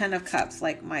Pentacles, and 10 of Cups.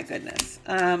 Like, my goodness.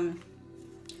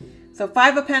 So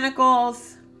 5 of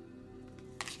Pentacles,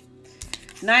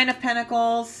 9 of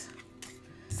Pentacles,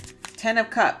 10 of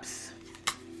Cups.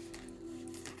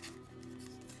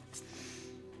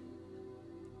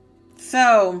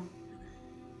 So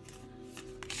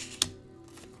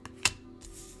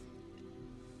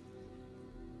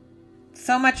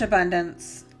much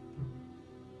abundance,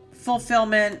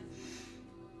 fulfillment,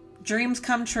 dreams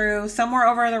come true, somewhere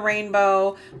over the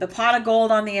rainbow, the pot of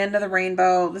gold on the end of the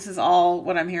rainbow. This is all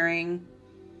what I'm hearing.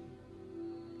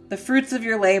 The fruits of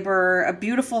your labor, a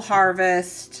beautiful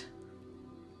harvest,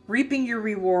 reaping your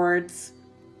rewards.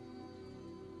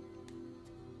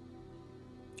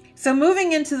 So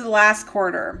moving into the last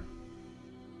quarter.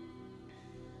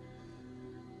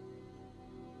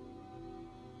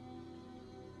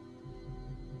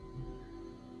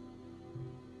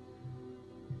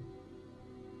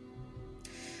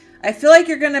 I feel like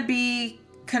you're going to be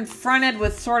confronted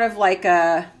with sort of like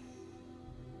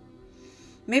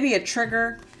maybe a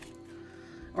trigger.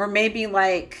 Or maybe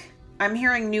like, I'm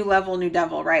hearing new level, new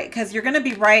devil, right? Because you're going to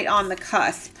be right on the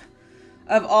cusp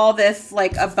of all this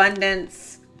like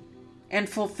abundance and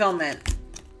fulfillment.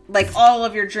 Like all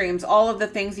of your dreams, all of the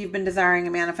things you've been desiring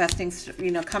and manifesting,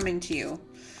 coming to you.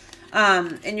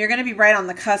 And you're going to be right on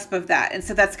the cusp of that. And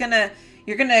so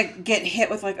you're going to get hit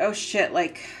with like, oh shit,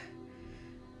 like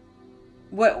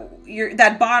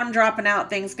that bottom dropping out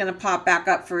thing's going to pop back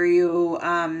up for you.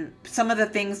 Some of the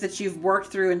things that you've worked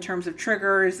through in terms of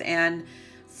triggers and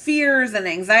fears and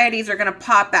anxieties are going to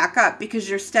pop back up because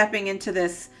you're stepping into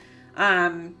this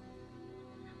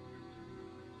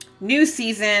new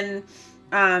season.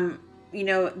 All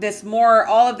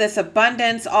of this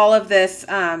abundance, all of this,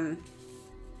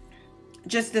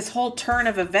 just this whole turn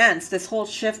of events, this whole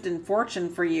shift in fortune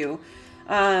for you.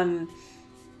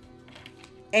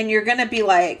 And you're going to be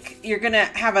like, you're going to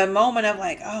have a moment of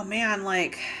like, oh man,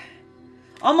 like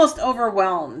almost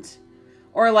overwhelmed,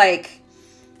 or like,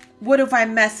 what if I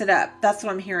mess it up? That's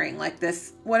what I'm hearing. Like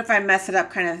this, what if I mess it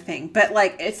up kind of thing. But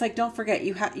like, it's like, don't forget,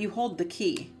 you hold the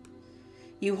key.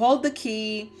 You hold the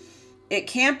key. It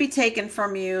can't be taken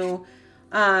from you.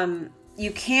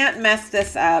 You can't mess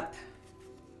this up.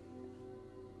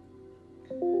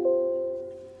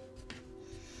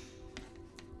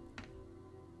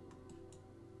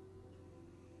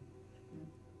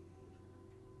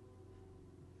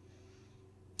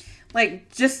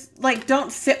 Like, just like,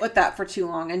 don't sit with that for too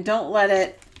long, and don't let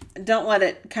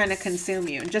it kind of consume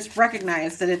you. Just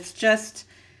recognize that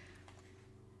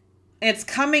it's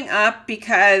coming up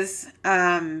because,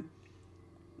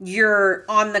 you're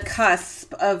on the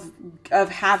cusp of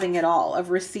having it all, of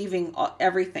receiving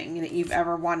everything that you've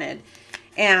ever wanted.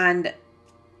 And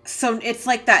so it's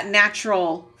like that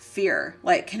natural fear.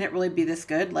 Like, can it really be this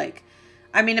good? Like,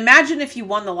 I mean, imagine if you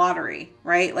won the lottery,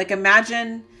 right? Like,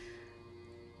 imagine,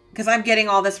 because I'm getting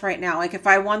all this right now. Like, if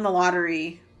I won the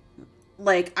lottery,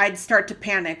 like, I'd start to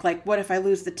panic. Like, what if I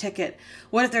lose the ticket?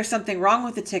 What if there's something wrong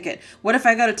with the ticket? What if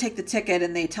I go to take the ticket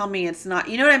and they tell me it's not,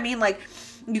 you know what I mean? Like,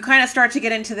 you kind of start to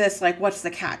get into this, like, what's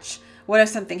the catch? What if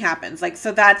something happens? Like,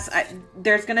 so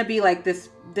there's going to be like this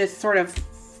sort of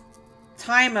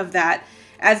time of that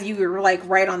as you were like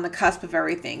right on the cusp of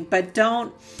everything. But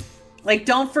don't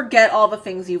forget all the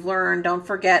things you've learned. Don't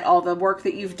forget all the work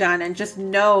that you've done, and just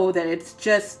know that it's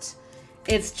just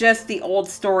the old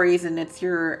stories, and it's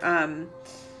your,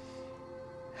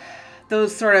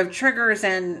 those sort of triggers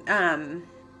and,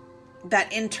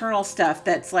 that internal stuff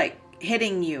that's like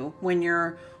hitting you when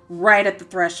you're right at the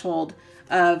threshold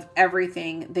of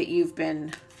everything that you've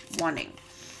been wanting.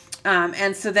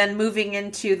 And so then moving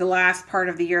into the last part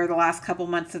of the year, the last couple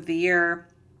months of the year,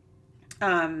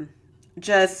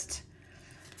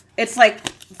 it's like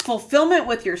fulfillment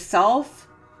with yourself,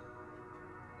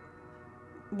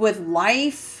 with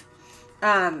life,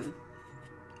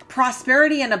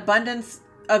 prosperity and abundance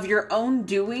of your own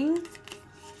doing.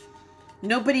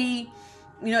 Nobody,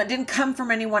 it didn't come from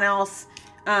anyone else.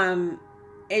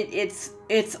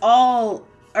 It's all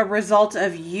a result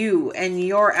of you and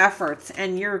your efforts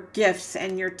and your gifts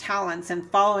and your talents and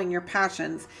following your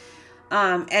passions.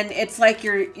 And it's like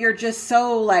you're just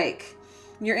so like,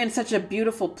 you're in such a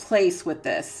beautiful place with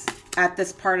this at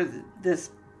this part of this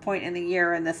point in the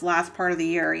year, and this last part of the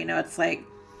year. It's like,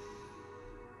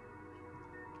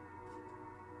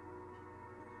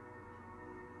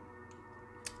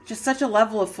 just such a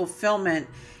level of fulfillment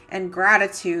and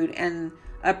gratitude and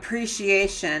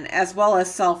appreciation, as well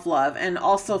as self-love. And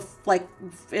also, like,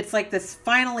 it's like this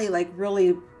finally, like,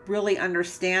 really, really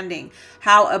understanding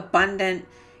how abundant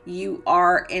you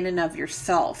are in and of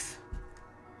yourself,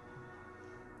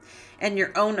 and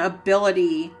your own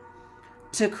ability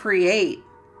to create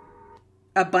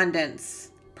abundance,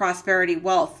 prosperity,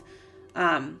 wealth,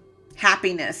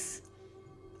 happiness,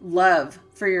 love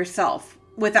for yourself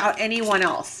without anyone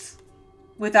else,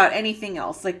 without anything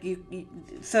else. Like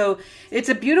so it's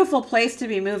a beautiful place to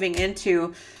be moving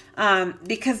into,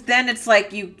 because then it's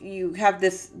like you have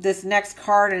this next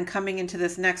card, and coming into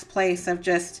this next place of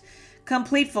just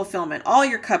complete fulfillment. All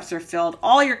your cups are filled.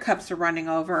 All your cups are running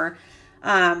over.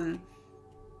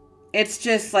 It's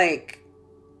just like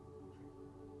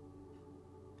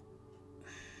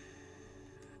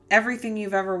everything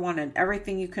you've ever wanted,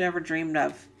 everything you could ever dreamed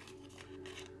of,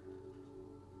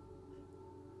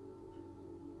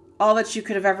 all that you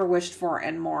could have ever wished for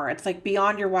and more. It's like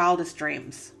beyond your wildest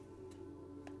dreams.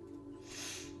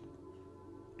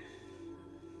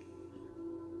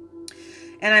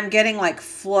 And I'm getting like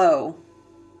flow.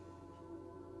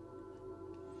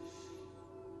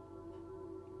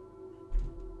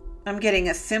 I'm getting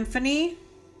a symphony.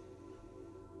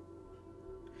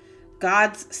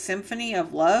 God's symphony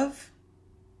of love.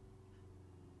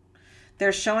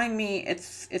 They're showing me,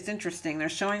 it's interesting. They're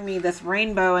showing me this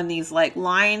rainbow and these like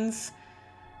lines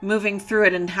moving through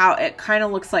it, and how it kind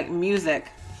of looks like music.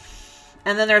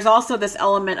 And then there's also this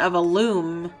element of a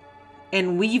loom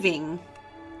and weaving.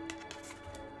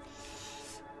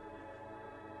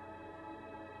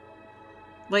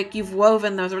 Like you've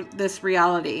woven this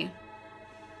reality.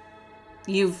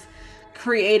 You've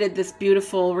created this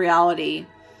beautiful reality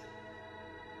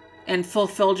and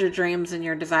fulfilled your dreams and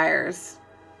your desires.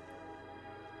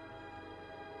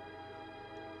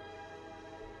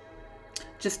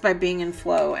 Just by being in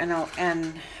flow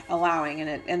and allowing.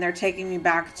 And they're taking me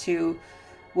back to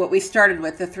what we started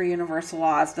with, the 3 universal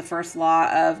laws. The first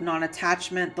law of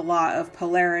non-attachment, the law of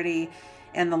polarity,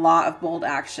 and the law of bold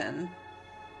action.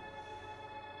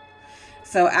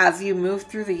 So as you move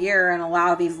through the year and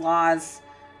allow these laws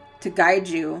to guide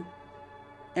you,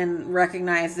 and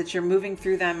recognize that you're moving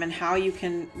through them and how you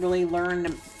can really learn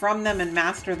from them and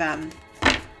master them,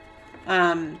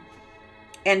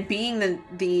 and being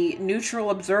the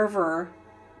neutral observer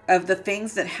of the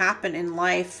things that happen in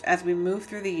life as we move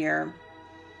through the year,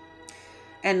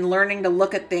 and learning to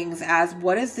look at things as,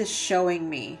 what is this showing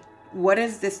me? What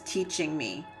is this teaching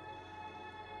me?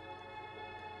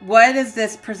 What is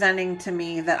this presenting to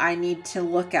me that I need to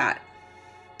look at,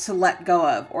 to let go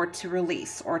of, or to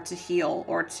release, or to heal,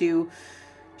 or to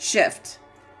shift?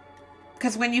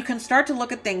 Because when you can start to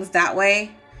look at things that way,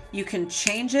 you can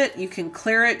change it, you can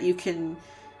clear it, you can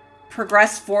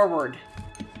progress forward.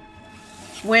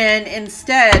 When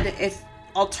instead, if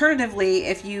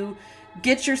you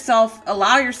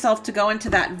allow yourself to go into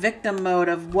that victim mode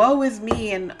of woe is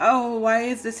me and oh, why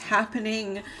is this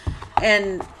happening?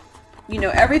 And,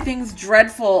 everything's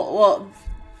dreadful. Well,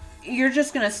 you're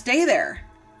just going to stay there.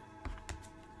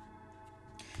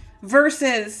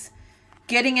 Versus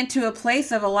getting into a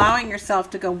place of allowing yourself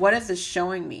to go, what is this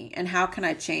showing me? And how can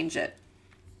I change it?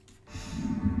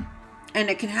 And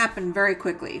it can happen very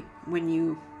quickly when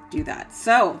you do that.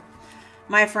 So,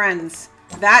 my friends,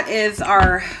 that is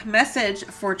our message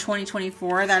for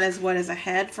 2024. That is what is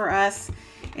ahead for us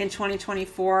in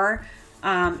 2024.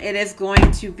 It is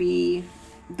going to be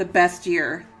the best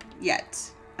year yet.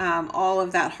 All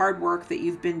of that hard work that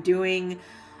you've been doing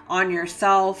on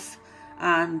yourself,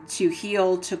 to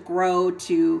heal, to grow,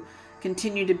 to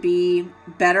continue to be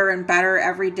better and better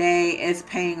every day is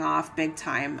paying off big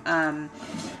time.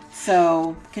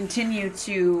 So continue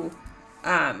to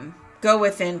go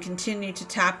within, continue to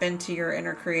tap into your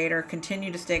inner creator,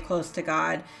 continue to stay close to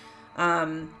God,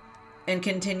 and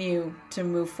continue to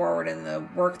move forward in the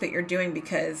work that you're doing,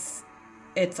 because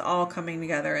it's all coming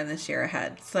together in this year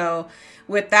ahead. So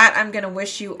with that, I'm going to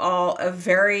wish you all a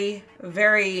very,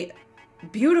 very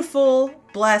beautiful,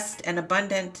 blessed, and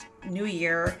abundant new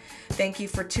year. Thank you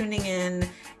for tuning in,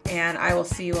 and I will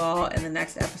see you all in the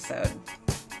next episode.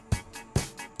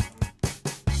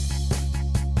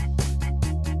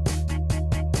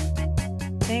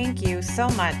 Thank you so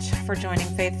much for joining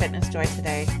Faith Fitness Joy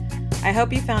today. I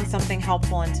hope you found something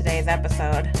helpful in today's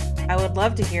episode. I would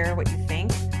love to hear what you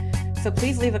think, so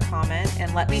please leave a comment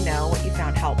and let me know what you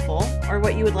found helpful or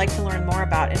what you would like to learn more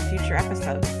about in future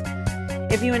episodes.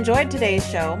 If you enjoyed today's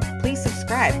show, please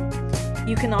subscribe.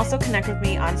 You can also connect with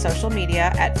me on social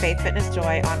media at Faith Fitness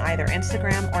Joy on either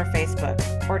Instagram or Facebook.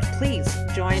 Or please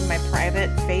join my private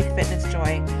Faith Fitness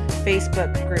Joy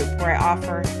Facebook group, where I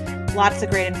offer lots of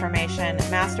great information,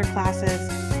 master classes,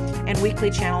 and weekly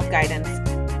channeled guidance,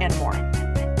 and more.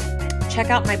 Check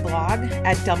out my blog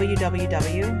at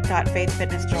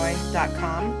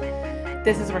www.faithfitnessjoy.com.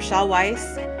 This is Rochelle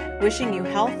Weiss, wishing you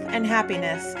health and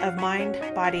happiness of mind,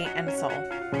 body, and soul.